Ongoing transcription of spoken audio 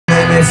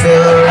me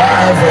feel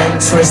irrelevant,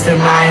 twisted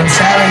my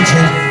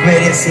intelligence,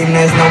 made it seem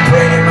there's no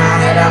brain in my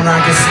head. I'm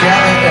like a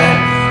skeleton,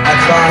 I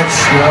can't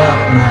shut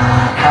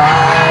my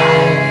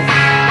eyes.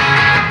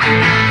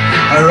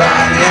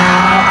 Right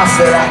now I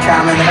feel like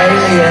I'm an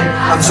alien,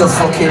 I'm so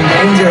fucking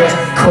dangerous.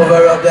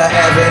 Cover up the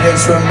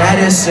evidence with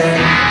medicine,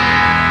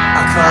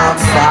 I can't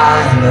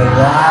find the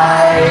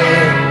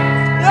light.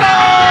 No!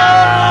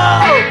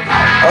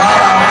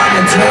 All I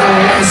wanna do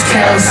is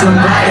kill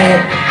somebody,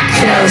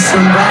 kill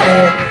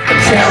somebody,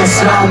 kill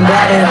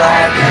somebody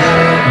like you,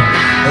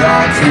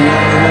 like you.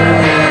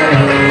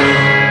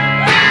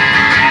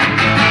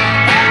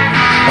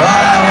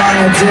 All I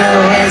wanna do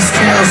is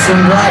kill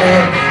somebody,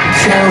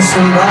 kill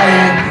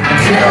somebody,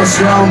 kill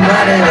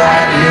somebody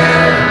like you,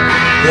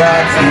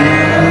 like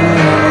you.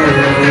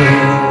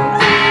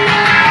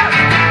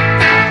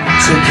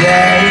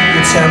 Today, you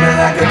turn me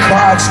like a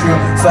corkscrew,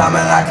 fight me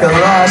like a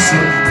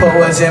lawsuit, put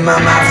words in my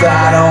mouth that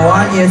I don't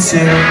want you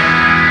to,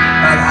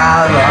 and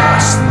I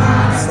lost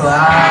my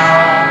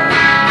flower.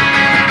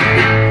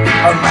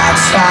 My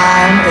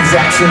time is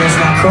action is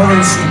my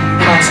currency,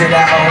 can't take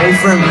that away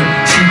from me,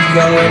 keep you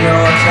young with no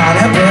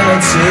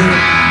accountability,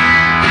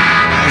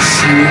 and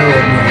she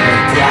will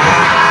never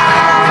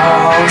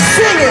down.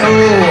 Sing it,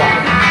 ooh!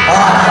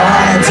 All I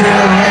wanna do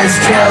is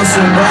kill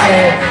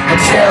somebody,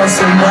 kill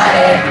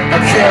somebody,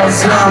 kill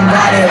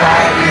somebody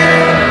like you,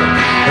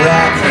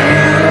 like you.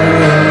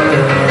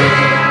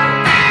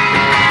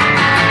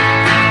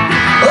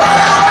 All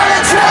I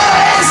wanna do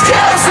is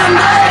kill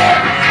somebody,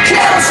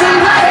 kill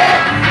somebody,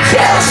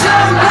 kill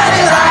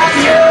somebody like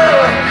you,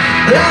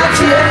 like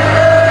you.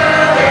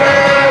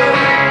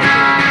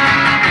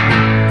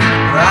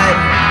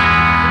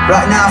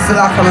 Right now I feel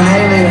like I'm an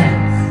alien,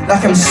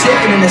 like I'm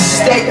sitting in a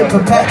state of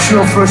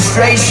perpetual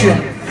frustration.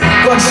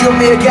 God shoot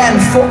me again,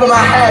 fuck with my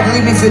head,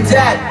 leave me for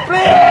dead,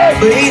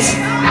 please.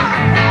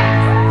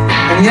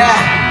 And yeah,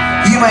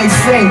 you may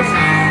think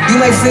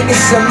this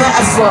is a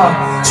metaphor,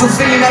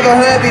 something you never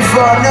heard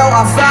before. No,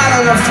 I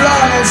found on the floor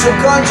and then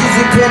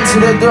subconsciously pinned to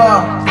the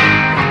door.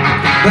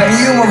 But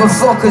you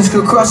motherfuckers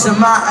could cross a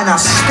mat and I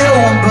still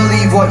won't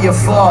believe what you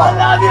thought.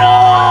 I love you!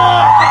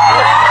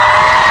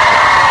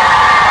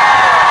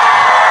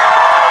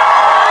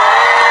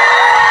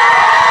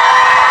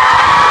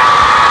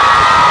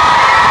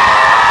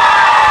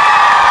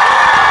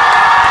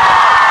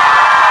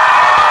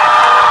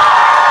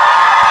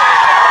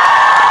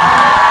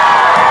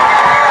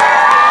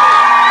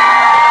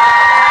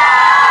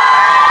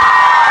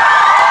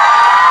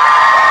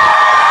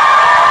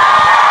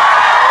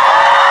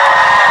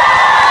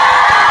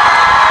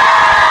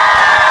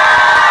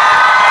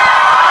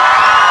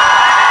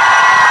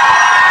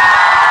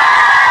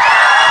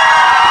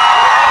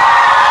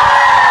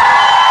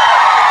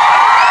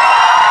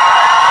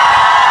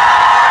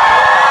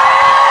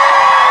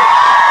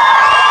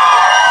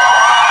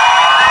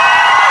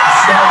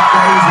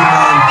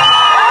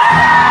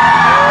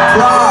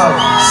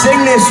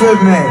 Sing this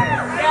with me.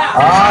 All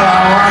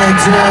I wanna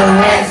do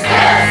is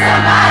kill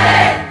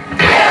somebody,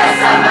 kill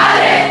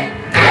somebody,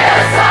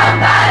 kill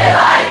somebody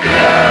like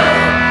you,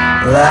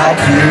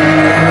 like you.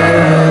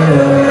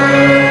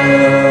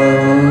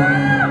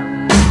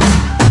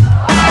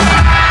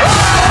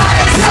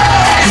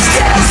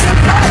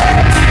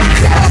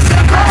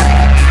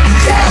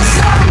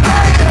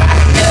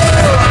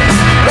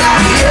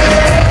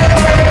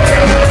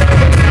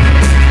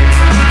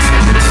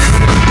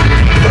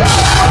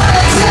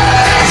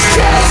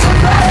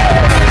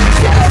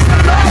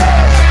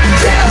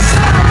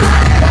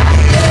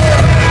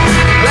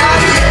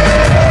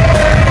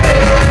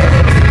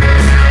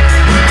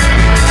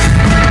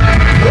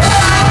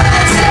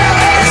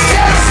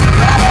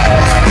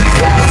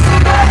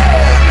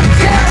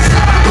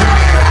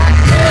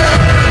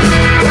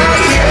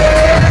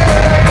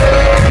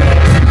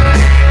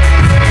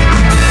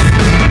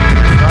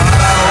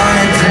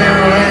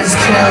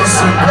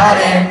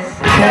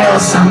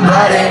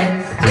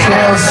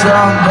 Kill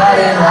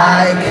somebody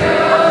like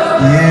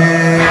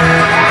you.